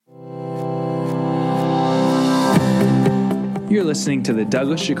You're listening to the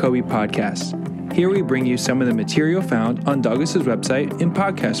Douglas Jacoby Podcast. Here we bring you some of the material found on Douglas's website in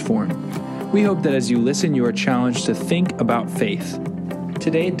podcast form. We hope that as you listen, you are challenged to think about faith.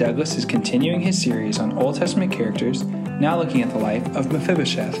 Today, Douglas is continuing his series on Old Testament characters, now looking at the life of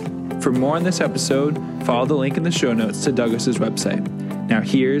Mephibosheth. For more on this episode, follow the link in the show notes to Douglas's website. Now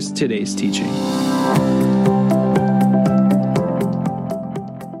here's today's teaching.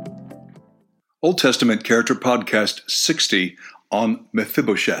 Old Testament Character Podcast 60 on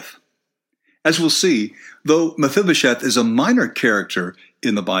Mephibosheth. As we'll see, though Mephibosheth is a minor character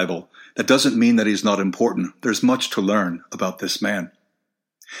in the Bible, that doesn't mean that he's not important. There's much to learn about this man.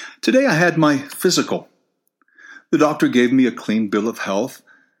 Today I had my physical. The doctor gave me a clean bill of health.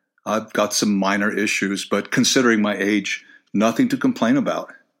 I've got some minor issues, but considering my age, nothing to complain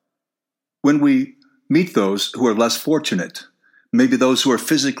about. When we meet those who are less fortunate, maybe those who are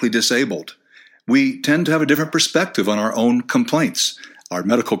physically disabled, we tend to have a different perspective on our own complaints, our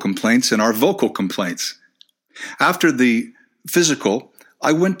medical complaints and our vocal complaints. After the physical,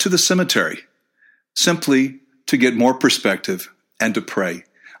 I went to the cemetery simply to get more perspective and to pray.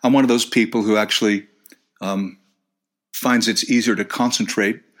 I'm one of those people who actually finds it's easier to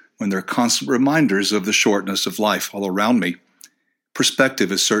concentrate when there are constant reminders of the shortness of life all around me.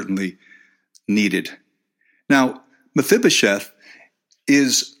 Perspective is certainly needed. Now, Mephibosheth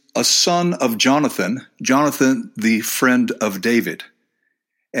is a son of Jonathan, the friend of David.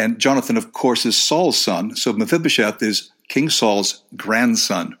 And Jonathan, of course, is Saul's son, so Mephibosheth is King Saul's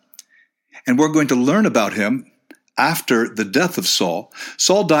grandson. And we're going to learn about him after the death of Saul.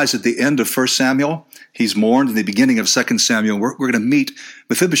 Saul dies at the end of 1 Samuel. He's mourned in the beginning of 2 Samuel. We're going to meet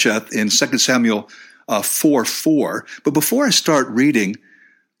Mephibosheth in 2 Samuel 4:4. But before I start reading,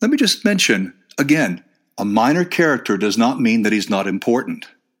 let me just mention, again, a minor character does not mean that he's not important.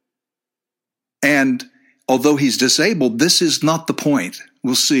 And although he's disabled, this is not the point.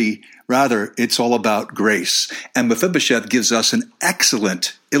 We'll see. Rather, it's all about grace. And Mephibosheth gives us an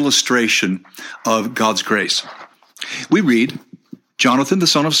excellent illustration of God's grace. We read, Jonathan, the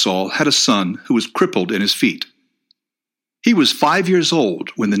son of Saul, had a son who was crippled in his feet. He was 5 years old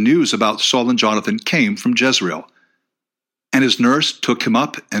when the news about Saul and Jonathan came from Jezreel. And his nurse took him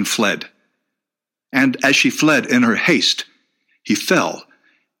up and fled. And as she fled in her haste, he fell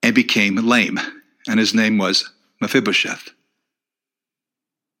and became lame, and his name was Mephibosheth.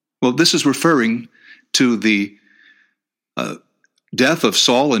 Well, this is referring to the death of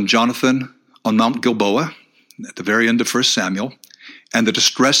Saul and Jonathan on Mount Gilboa at the very end of 1 Samuel, and the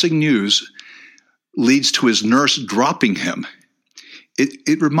distressing news leads to his nurse dropping him.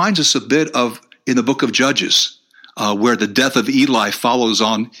 It reminds us a bit of in the book of Judges, where the death of Eli follows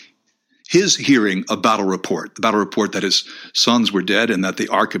on his hearing a battle report, the battle report that his sons were dead and that the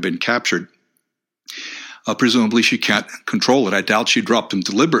ark had been captured. Presumably she can't control it. I doubt she dropped him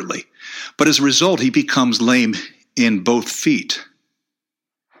deliberately. But as a result, he becomes lame in both feet.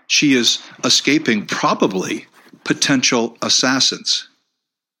 She is escaping probably potential assassins.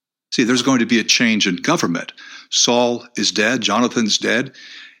 See, there's going to be a change in government. Saul is dead. Jonathan's dead.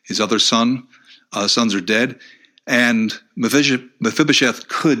 His other sons are dead. And Mephibosheth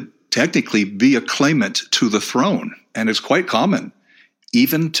could technically be a claimant to the throne. And it's quite common,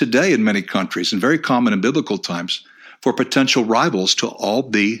 even today in many countries, and very common in biblical times, for potential rivals to all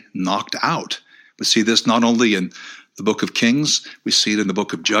be knocked out. We see this not only in the book of Kings, we see it in the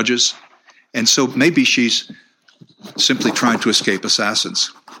book of Judges. And so maybe she's simply trying to escape assassins.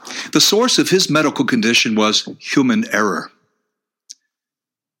 The source of his medical condition was human error.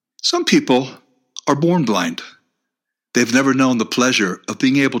 Some people are born blind. They've never known the pleasure of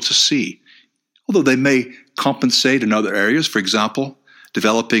being able to see. Although they may compensate in other areas, for example,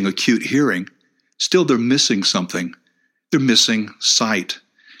 developing acute hearing, still they're missing something. They're missing sight.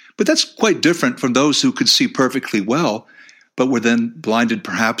 But that's quite different from those who could see perfectly well, but were then blinded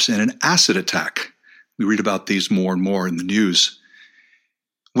perhaps in an acid attack. We read about these more and more in the news.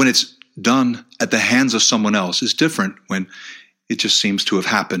 When it's done at the hands of someone else is different when it just seems to have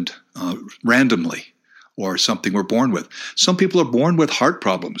happened randomly, or something we're born with. Some people are born with heart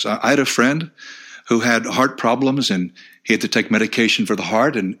problems. I had a friend who had heart problems, and he had to take medication for the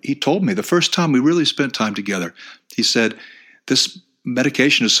heart, and he told me the first time we really spent time together, he said, this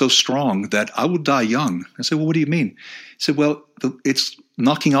medication is so strong that I will die young. I said, well, what do you mean? He said, well, it's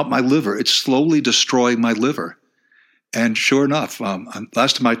knocking out my liver. It's slowly destroying my liver. And sure enough,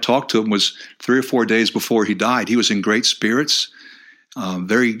 last time I talked to him was 3 or 4 days before he died. He was in great spirits,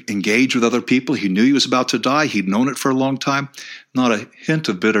 very engaged with other people. He knew he was about to die. He'd known it for a long time. Not a hint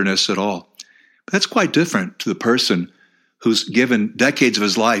of bitterness at all. But that's quite different to the person who's given decades of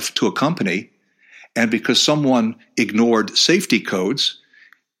his life to a company And because someone ignored safety codes,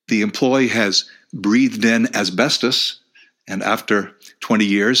 the employee has breathed in asbestos, and after 20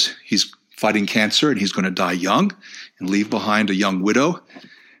 years, he's fighting cancer and he's going to die young and leave behind a young widow.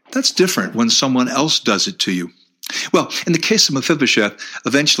 That's different when someone else does it to you. Well, in the case of Mephibosheth,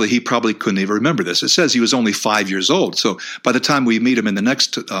 eventually he probably couldn't even remember this. It says he was only 5 years old. So by the time we meet him in the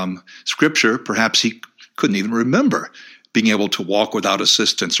next scripture, perhaps he couldn't even remember being able to walk without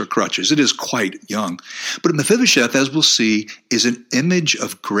assistance or crutches. It is quite young. But Mephibosheth, as we'll see, is an image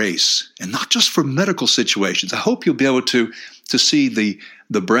of grace, and not just for medical situations. I hope you'll be able to see the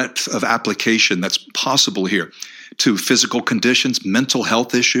breadth of application that's possible here to physical conditions, mental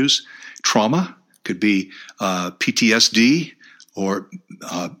health issues, trauma. Could be PTSD, or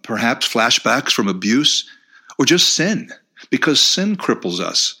perhaps flashbacks from abuse, or just sin, because sin cripples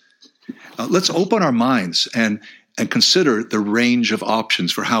us. Let's open our minds and consider the range of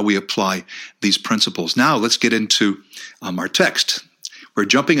options for how we apply these principles. Now let's get into our text. We're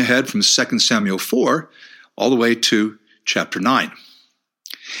jumping ahead from 2 Samuel 4 all the way to chapter 9.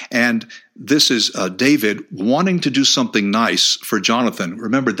 And this is David wanting to do something nice for Jonathan.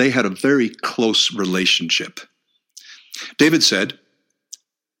 Remember, they had a very close relationship. David said,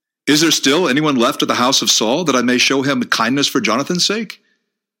 "Is there still anyone left of the house of Saul that I may show him kindness for Jonathan's sake?"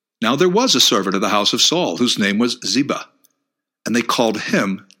 Now there was a servant of the house of Saul whose name was Ziba, and they called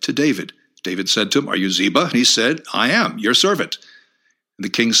him to David. David said to him, "Are you Ziba?" And he said, "I am, your servant." And the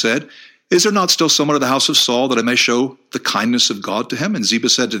king said, "Is there not still someone of the house of Saul that I may show the kindness of God to him?" And Ziba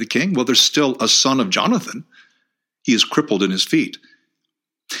said to the king, "Well, there's still a son of Jonathan. He is crippled in his feet."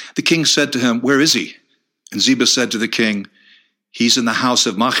 The king said to him, "Where is he?" And Ziba said to the king, "He's in the house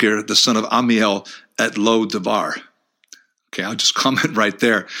of Machir, the son of Amiel, at Lo-debar." Okay, I'll just comment right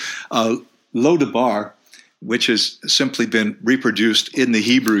there. Lo-debar, which has simply been reproduced in the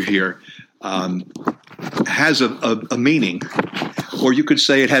Hebrew here, has a meaning. Or you could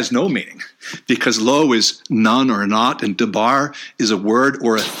say it has no meaning, because lo is none or not, and debar is a word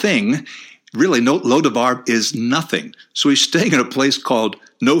or a thing. Really, lo-debar is nothing. So he's staying in a place called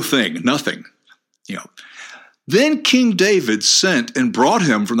no thing, nothing. Then King David sent and brought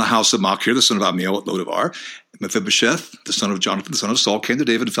him from the house of Machir, the son of Amiel, at Lo-debar. Mephibosheth, the son of Jonathan, the son of Saul, came to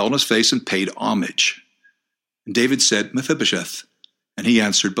David and fell on his face and paid homage. And David said, "Mephibosheth." And he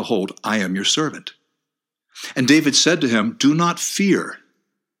answered, "Behold, I am your servant." And David said to him, "Do not fear,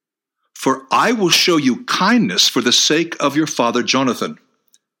 for I will show you kindness for the sake of your father Jonathan,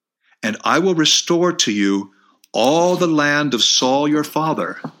 and I will restore to you all the land of Saul your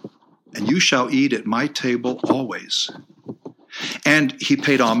father, and you shall eat at my table always." And he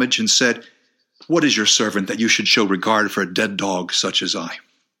paid homage and said, "What is your servant that you should show regard for a dead dog such as I?"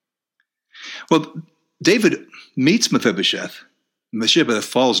 Well, David meets Mephibosheth. Mephibosheth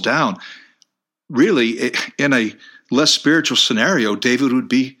falls down. Really, in a less spiritual scenario, David would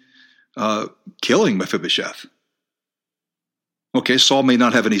be killing Mephibosheth. Okay, Saul may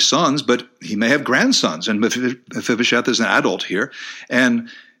not have any sons, but he may have grandsons, and Mephibosheth is an adult here, and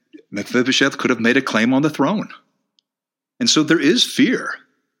Mephibosheth could have made a claim on the throne. And so there is fear.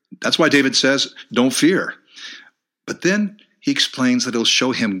 That's why David says, "Don't fear." But then he explains that he'll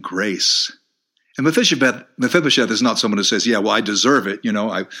show him grace. And Mephibosheth is not someone who says, "Yeah, well, I deserve it.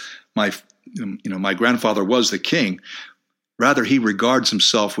 My grandfather was the king." Rather, he regards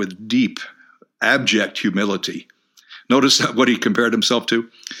himself with deep, abject humility. Notice what he compared himself to.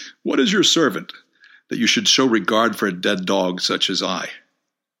 "What is your servant that you should show regard for a dead dog such as I?"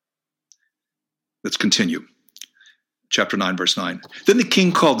 Let's continue. Chapter 9, verse 9. Then the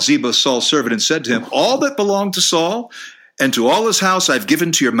king called Ziba, Saul's servant, and said to him, "All that belonged to Saul and to all his house I've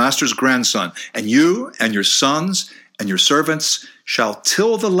given to your master's grandson, and you and your sons and your servants shall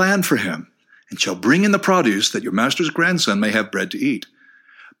till the land for him, and shall bring in the produce, that your master's grandson may have bread to eat.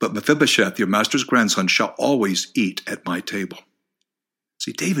 But Mephibosheth, your master's grandson, shall always eat at my table."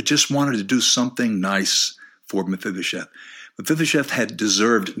 See, David just wanted to do something nice for Mephibosheth. Mephibosheth had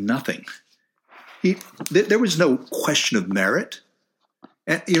deserved nothing. There was no question of merit.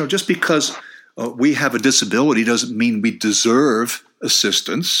 And, just because we have a disability doesn't mean we deserve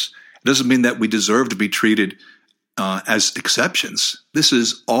assistance. It doesn't mean that we deserve to be treated as exceptions. This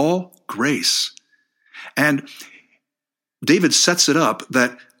is all grace. And David sets it up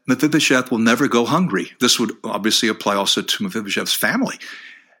that Mephibosheth will never go hungry. This would obviously apply also to Mephibosheth's family.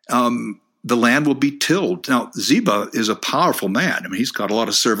 The land will be tilled. Now, Ziba is a powerful man. I mean, he's got a lot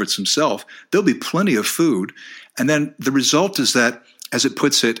of servants himself. There'll be plenty of food. And then the result is that, as it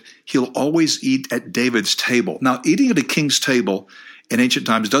puts it, he'll always eat at David's table. Now, eating at a king's table in ancient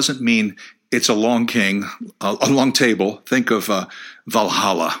times doesn't mean it's a long table. Think of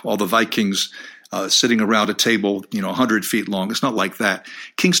Valhalla. All the Vikings sitting around a table, 100 feet long. It's not like that.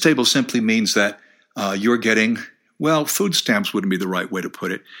 King's table simply means that you're getting, food stamps wouldn't be the right way to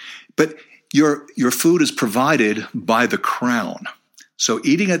put it, but your food is provided by the crown. So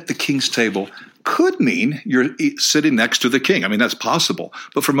eating at the king's table could mean you're sitting next to the king. I mean, that's possible.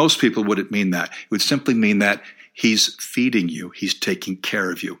 But for most people, would it mean that? It would simply mean that he's feeding you. He's taking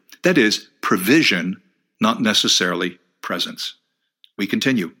care of you. That is provision, not necessarily presence. We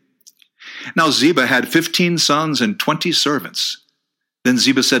continue. Now Ziba had 15 sons and 20 servants. Then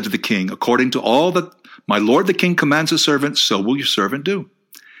Ziba said to the king, according to all that my lord the king commands his servant, so will your servant do.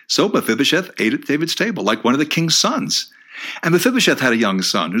 So Mephibosheth ate at David's table, like one of the king's sons. And Mephibosheth had a young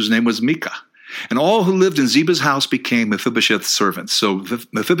son, whose name was Micah. And all who lived in Ziba's house became Mephibosheth's servants. So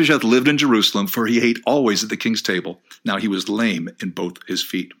Mephibosheth lived in Jerusalem, for he ate always at the king's table. Now he was lame in both his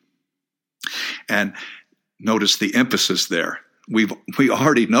feet. And notice the emphasis there. We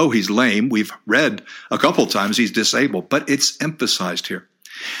already know he's lame. We've read a couple times he's disabled, but it's emphasized here.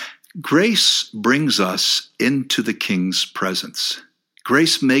 Grace brings us into the king's presence.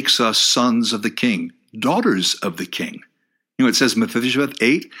 Grace makes us sons of the king, daughters of the king. It says Mephibosheth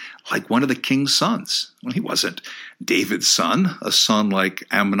ate like one of the king's sons. Well, he wasn't David's son, a son like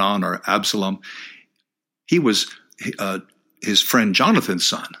Amnon or Absalom. He was his friend Jonathan's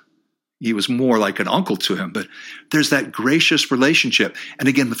son. He was more like an uncle to him, but there's that gracious relationship. And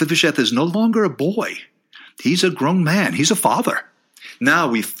again, Mephibosheth is no longer a boy. He's a grown man. He's a father. Now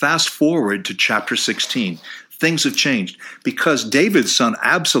we fast forward to chapter 16. Things have changed. Because David's son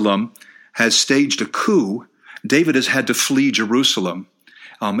Absalom has staged a coup, David has had to flee Jerusalem.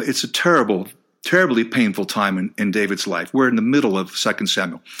 It's a terribly painful time in David's life. We're in the middle of 2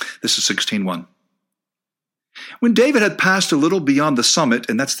 Samuel. This is 16:1. When David had passed a little beyond the summit,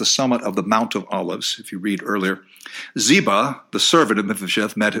 and that's the summit of the Mount of Olives, if you read earlier, Ziba, the servant of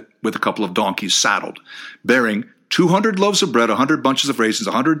Mephibosheth, met with a couple of donkeys saddled, bearing 200 loaves of bread, 100 bunches of raisins,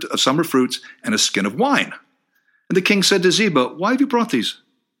 100 of summer fruits, and a skin of wine. And the king said to Ziba, "Why have you brought these?"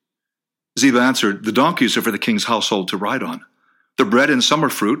 Ziba answered, "The donkeys are for the king's household to ride on, the bread and summer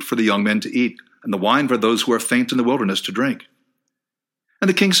fruit for the young men to eat, and the wine for those who are faint in the wilderness to drink." And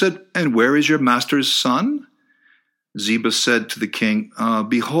the king said, "And where is your master's son?" Ziba said to the king,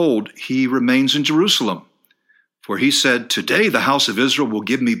 "Behold, he remains in Jerusalem. For he said, 'Today the house of Israel will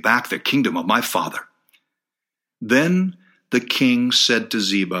give me back the kingdom of my father.'" Then the king said to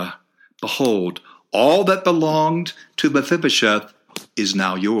Ziba, "Behold, all that belonged to Mephibosheth is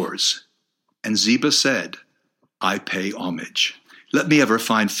now yours." And Ziba said, "I pay homage. Let me ever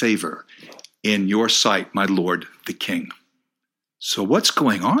find favor in your sight, my lord the king." So what's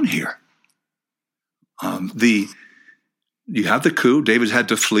going on here? You have the coup. David had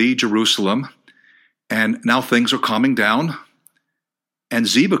to flee Jerusalem, and now things are calming down. And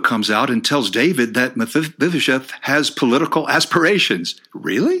Ziba comes out and tells David that Mephibosheth has political aspirations.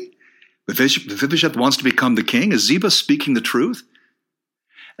 Really? Mephibosheth wants to become the king? Is Ziba speaking the truth?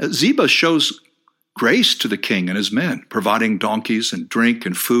 Ziba shows grace to the king and his men, providing donkeys and drink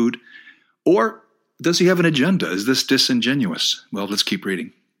and food. Or does he have an agenda? Is this disingenuous? Well, let's keep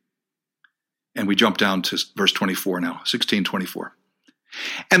reading. And we jump down to verse 24 now, 16:24.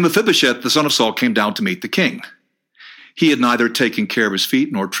 And Mephibosheth, the son of Saul, came down to meet the king. He had neither taken care of his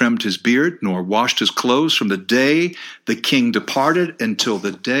feet, nor trimmed his beard, nor washed his clothes from the day the king departed until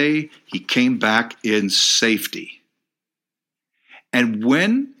the day he came back in safety. And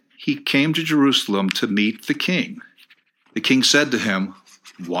when he came to Jerusalem to meet the king said to him,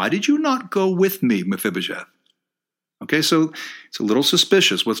 "Why did you not go with me, Mephibosheth?" Okay, so it's a little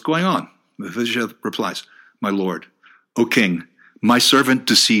suspicious. What's going on? Mephibosheth replies, "My lord, O king, my servant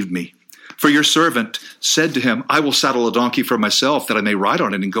deceived me. For your servant said to him, 'I will saddle a donkey for myself that I may ride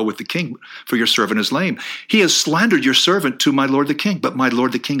on it and go with the king, for your servant is lame.' He has slandered your servant to my lord the king, but my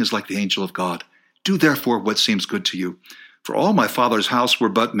lord the king is like the angel of God. Do therefore what seems good to you. For all my father's house were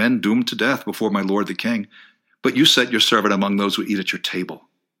but men doomed to death before my lord the king, but you set your servant among those who eat at your table.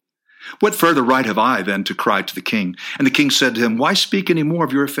 What further right have I then to cry to the king?" And the king said to him, "Why speak any more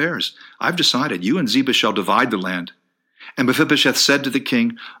of your affairs? I've decided, you and Ziba shall divide the land." And Mephibosheth said to the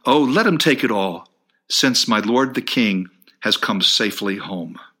king, "Oh, let him take it all, since my lord the king has come safely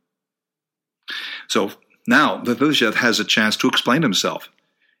home." So now Mephibosheth has a chance to explain himself.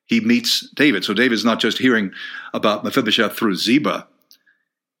 He meets David. So David's not just hearing about Mephibosheth through Ziba.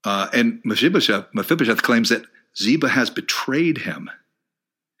 And Mephibosheth claims that Ziba has betrayed him.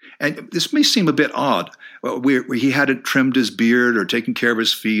 And this may seem a bit odd, where he hadn't trimmed his beard or taken care of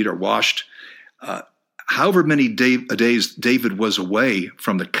his feet or washed. However many days David was away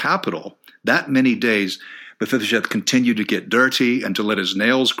from the capital, that many days Mephibosheth continued to get dirty and to let his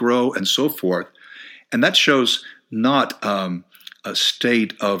nails grow and so forth, And that shows not a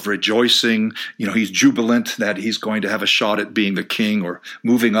state of rejoicing. He's jubilant that he's going to have a shot at being the king or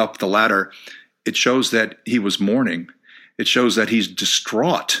moving up the ladder. It shows that he was mourning. It shows that he's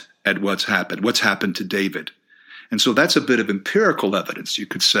distraught at what's happened to David. And so that's a bit of empirical evidence, you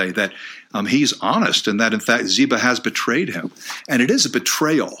could say, that he's honest and that, in fact, Ziba has betrayed him. And it is a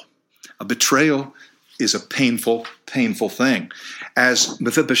betrayal. A betrayal is a painful, painful thing. As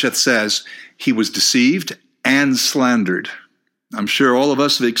Mephibosheth says, he was deceived and slandered. I'm sure all of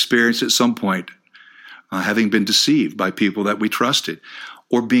us have experienced at some point having been deceived by people that we trusted,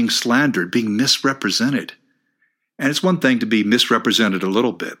 or being slandered, being misrepresented. And it's one thing to be misrepresented a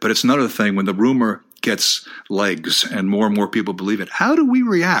little bit, but it's another thing when the rumor gets legs and more people believe it. How do we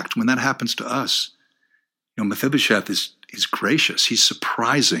react when that happens to us? Mephibosheth is gracious. He's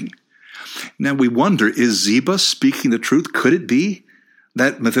surprising. Now we wonder, is Ziba speaking the truth? Could it be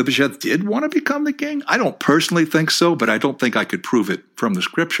that Mephibosheth did want to become the king? I don't personally think so, but I don't think I could prove it from the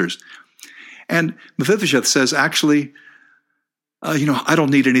scriptures. And Mephibosheth says, actually, I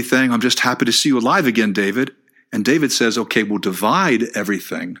don't need anything. I'm just happy to see you alive again, David. And David says, okay, we'll divide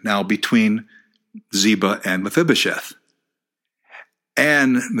everything now between Ziba and Mephibosheth.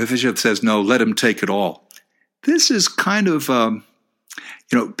 And Mephibosheth says, no, let him take it all. This is kind of,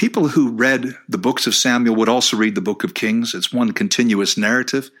 people who read the books of Samuel would also read the book of Kings. It's one continuous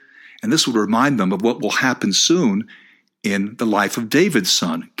narrative. And this would remind them of what will happen soon in the life of David's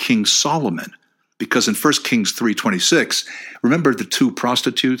son, King Solomon. Because in 1 Kings 3:26, remember the two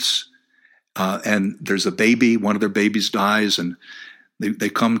prostitutes? And there's a baby, one of their babies dies, and they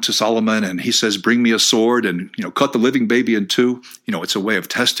come to Solomon, and he says, bring me a sword, and cut the living baby in two. It's a way of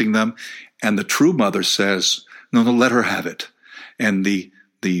testing them. And the true mother says, no, let her have it. And the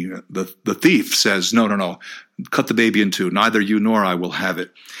thief says, no, cut the baby in two. Neither you nor I will have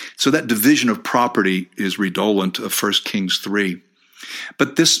it. So that division of property is redolent of 1 Kings 3.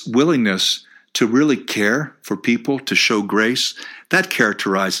 But this willingness to really care for people, to show grace, that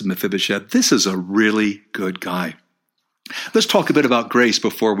characterizes Mephibosheth. This is a really good guy. Let's talk a bit about grace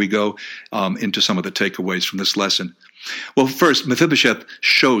before we go into some of the takeaways from this lesson. Well, first, Mephibosheth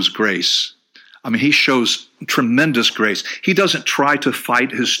shows grace. He shows tremendous grace. He doesn't try to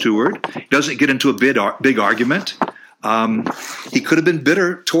fight his steward. He doesn't get into a big argument. He could have been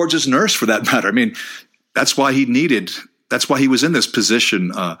bitter towards his nurse, for that matter. That's why he was in this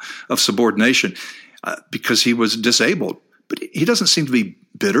position of subordination, because he was disabled. But he doesn't seem to be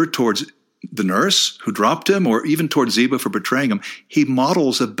bitter towards the nurse who dropped him, or even towards Ziba for betraying him. He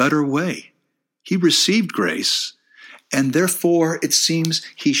models a better way. He received grace, and therefore it seems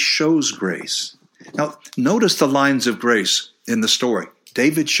he shows grace. Now, notice the lines of grace in the story.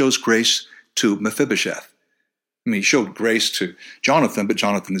 David shows grace to Mephibosheth. He showed grace to Jonathan, but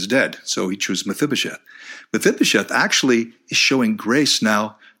Jonathan is dead, so he chose Mephibosheth. Mephibosheth actually is showing grace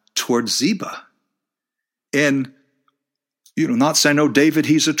now towards Ziba. And, not saying, no, David,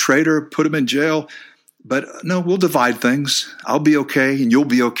 he's a traitor, put him in jail. But no, we'll divide things. I'll be okay, and you'll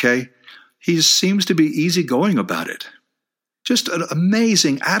be okay. He seems to be easygoing about it. Just an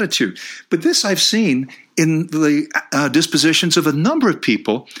amazing attitude. But this I've seen in the dispositions of a number of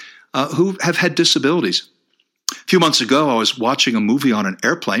people who have had disabilities. A few months ago, I was watching a movie on an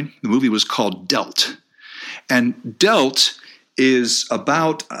airplane. The movie was called Dealt. And Dealt is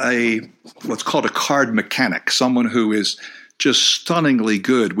about what's called a card mechanic, someone who is just stunningly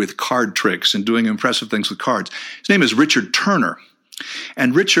good with card tricks and doing impressive things with cards. His name is Richard Turner.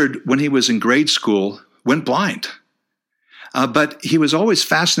 And Richard, when he was in grade school, went blind. But he was always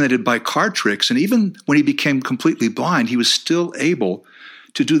fascinated by card tricks. And even when he became completely blind, he was still able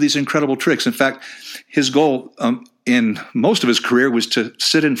to do these incredible tricks. In fact, his goal in most of his career was to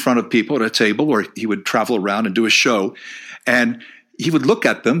sit in front of people at a table, or he would travel around and do a show. And he would look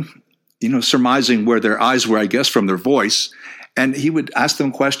at them, surmising where their eyes were, I guess, from their voice. And he would ask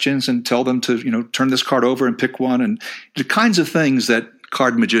them questions and tell them to, turn this card over and pick one, and the kinds of things that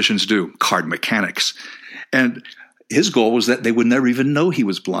card magicians do, card mechanics. And his goal was that they would never even know he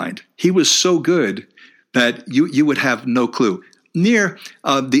was blind. He was so good that you would have no clue. Near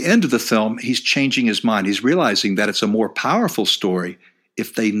the end of the film, he's changing his mind. He's realizing that it's a more powerful story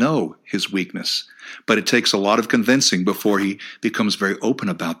if they know his weakness. But it takes a lot of convincing before he becomes very open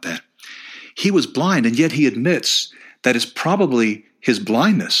about that. He was blind, and yet he admits that it's probably his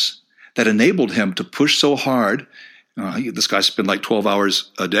blindness that enabled him to push so hard. This guy spent like 12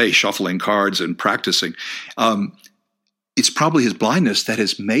 hours a day shuffling cards and practicing. It's probably his blindness that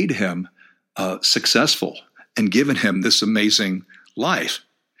has made him successful and given him this amazing life.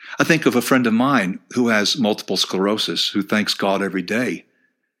 I think of a friend of mine who has multiple sclerosis, who thanks God every day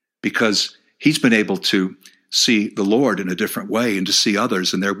because he's been able to see the Lord in a different way and to see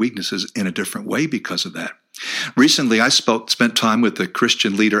others and their weaknesses in a different way because of that. Recently, I spent time with a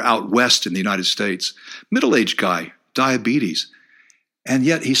Christian leader out west in the United States, middle-aged guy, diabetes, and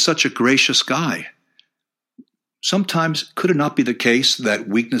yet he's such a gracious guy. Sometimes, could it not be the case that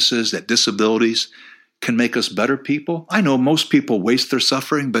weaknesses, that disabilities can make us better people? I know most people waste their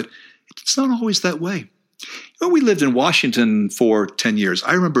suffering, but it's not always that way. We lived in Washington for 10 years.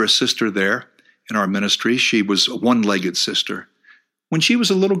 I remember a sister there in our ministry. She was a one-legged sister. When she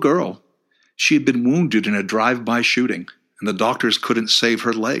was a little girl, she had been wounded in a drive-by shooting, and the doctors couldn't save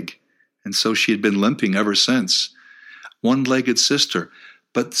her leg. And so she had been limping ever since. One-legged sister,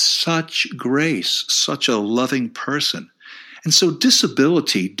 but such grace, such a loving person. And so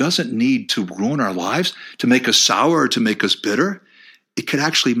disability doesn't need to ruin our lives, to make us sour or to make us bitter. It could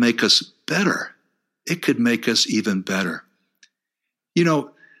actually make us better. It could make us even better. You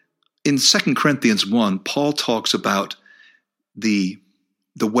know, in 2 Corinthians 1, Paul talks about the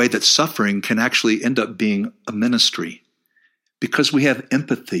way that suffering can actually end up being a ministry. Because we have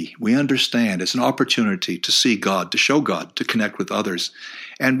empathy, we understand it's an opportunity to see God, to show God, to connect with others.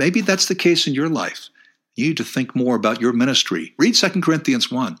 And maybe that's the case in your life. You need to think more about your ministry. Read 2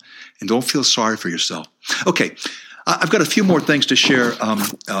 Corinthians 1 and don't feel sorry for yourself. Okay, I've got a few more things to share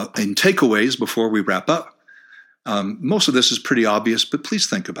in takeaways before we wrap up. Most of this is pretty obvious, but please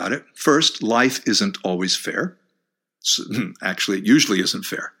think about it. First, life isn't always fair. Actually, it usually isn't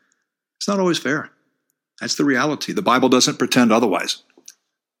fair. It's not always fair. That's the reality. The Bible doesn't pretend otherwise.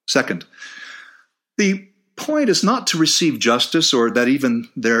 Second, the point is not to receive justice or that even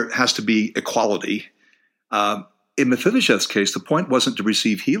there has to be equality. In Mephibosheth's case, the point wasn't to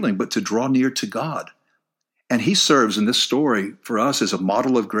receive healing, but to draw near to God. And he serves in this story for us as a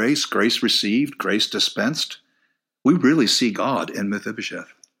model of grace, grace received, grace dispensed. We really see God in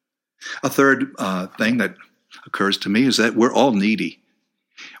Mephibosheth. A third thing that occurs to me is that we're all needy.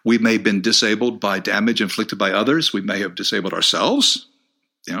 We may have been disabled by damage inflicted by others. We may have disabled ourselves,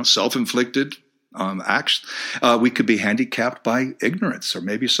 self-inflicted acts. We could be handicapped by ignorance or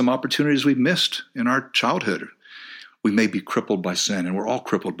maybe some opportunities we've missed in our childhood. We may be crippled by sin, and we're all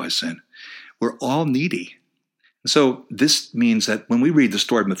crippled by sin. We're all needy. So this means that when we read the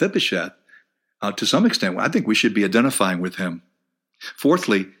story of Mephibosheth, to some extent, I think we should be identifying with him.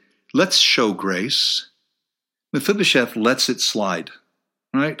 Fourthly, let's show grace. Mephibosheth lets it slide,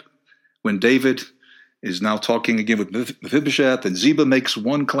 right? When David is now talking again with Mephibosheth, and Ziba makes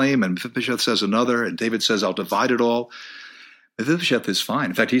one claim, and Mephibosheth says another, and David says, I'll divide it all. Mephibosheth is fine.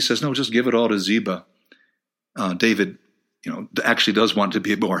 In fact, he says, no, just give it all to Ziba. David, actually does want it to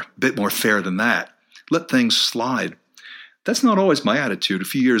be a bit more fair than that. Let things slide. That's not always my attitude. A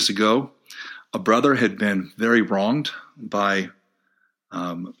few years ago, a brother had been very wronged by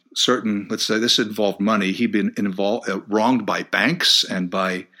certain, let's say this involved money. He'd been wronged by banks and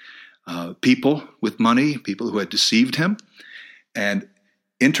by people with money, people who had deceived him. And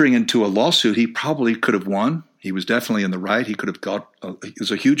entering into a lawsuit, he probably could have won. He was definitely in the right. He could have got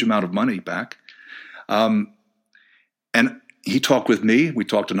a huge amount of money back. And he talked with me. We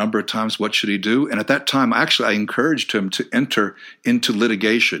talked a number of times. What should he do? And at that time, actually, I encouraged him to enter into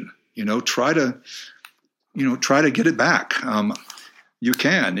litigation. Try to get it back. You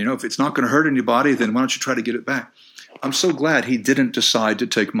can. If it's not going to hurt anybody, then why don't you try to get it back? I'm so glad he didn't decide to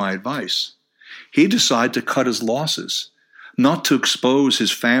take my advice. He decided to cut his losses, not to expose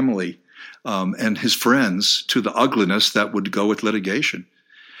his family and his friends to the ugliness that would go with litigation.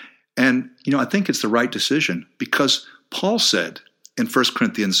 And, I think it's the right decision because Paul said in 1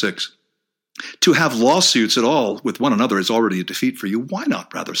 Corinthians 6, to have lawsuits at all with one another is already a defeat for you. Why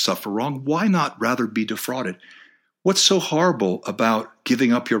not rather suffer wrong? Why not rather be defrauded? What's so horrible about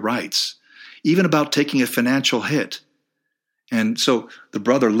giving up your rights, even about taking a financial hit? And so the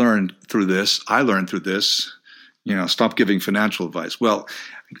brother learned through this. I learned through this, stop giving financial advice. Well,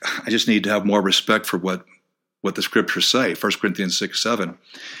 I just need to have more respect for what the scriptures say, 1 Corinthians 6:7.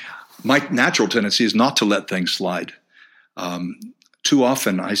 My natural tendency is not to let things slide. Too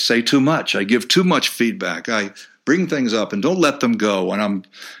often I say too much. I give too much feedback. I bring things up and don't let them go. And I'm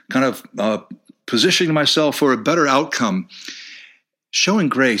kind of positioning myself for a better outcome. Showing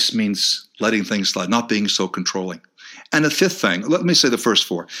grace means letting things slide, not being so controlling. And the fifth thing, let me say the first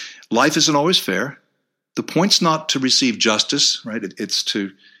four. Life isn't always fair. The point's not to receive justice, right? It's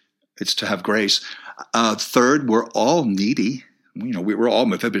to have grace. Third, we're all needy. We're all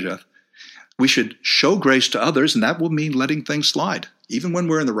Mephibosheth. We should show grace to others, and that will mean letting things slide, even when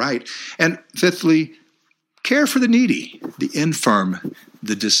we're in the right. And fifthly, care for the needy, the infirm,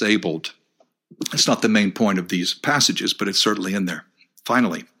 the disabled. It's not the main point of these passages, but it's certainly in there.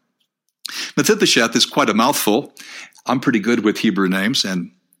 Finally, Mephibosheth is quite a mouthful. I'm pretty good with Hebrew names,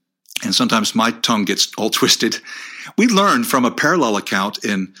 and sometimes my tongue gets all twisted. We learned from a parallel account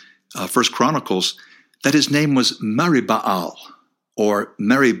in 1 Chronicles that his name was Meribaal, or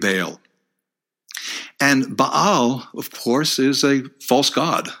Meribaal. And Baal, of course, is a false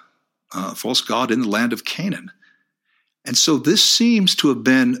god in the land of Canaan. And so this seems to have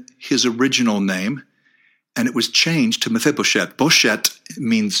been his original name, and it was changed to Mephibosheth. Boshet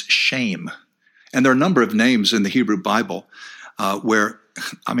means shame. And there are a number of names in the Hebrew Bible where,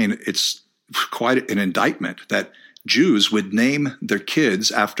 it's quite an indictment that Jews would name their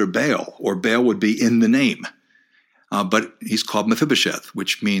kids after Baal, or Baal would be in the name. But he's called Mephibosheth,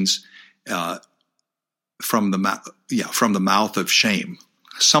 which means from the mouth of shame,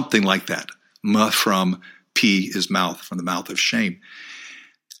 something like that. From P is mouth, from the mouth of shame.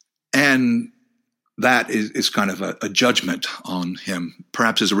 And that is kind of a judgment on him.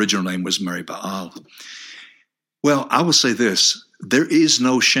 Perhaps his original name was Meribaal. Well, I will say this. There is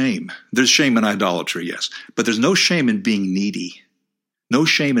no shame. There's shame in idolatry, yes. But there's no shame in being needy. No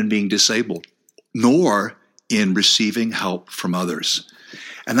shame in being disabled. Nor in receiving help from others.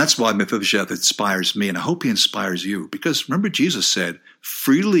 And that's why Mephibosheth inspires me, and I hope he inspires you. Because remember, Jesus said,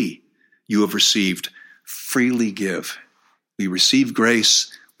 freely you have received, freely give. We receive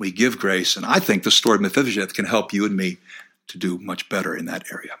grace, we give grace. And I think the story of Mephibosheth can help you and me to do much better in that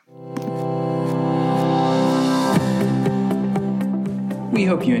area. We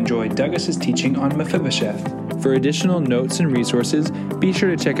hope you enjoyed Douglas's teaching on Mephibosheth. For additional notes and resources, be sure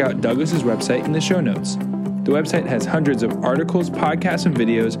to check out Douglas's website in the show notes. The website has hundreds of articles, podcasts, and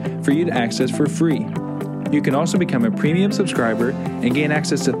videos for you to access for free. You can also become a premium subscriber and gain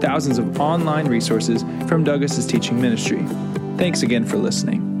access to thousands of online resources from Douglas's teaching ministry. Thanks again for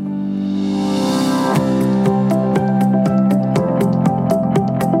listening.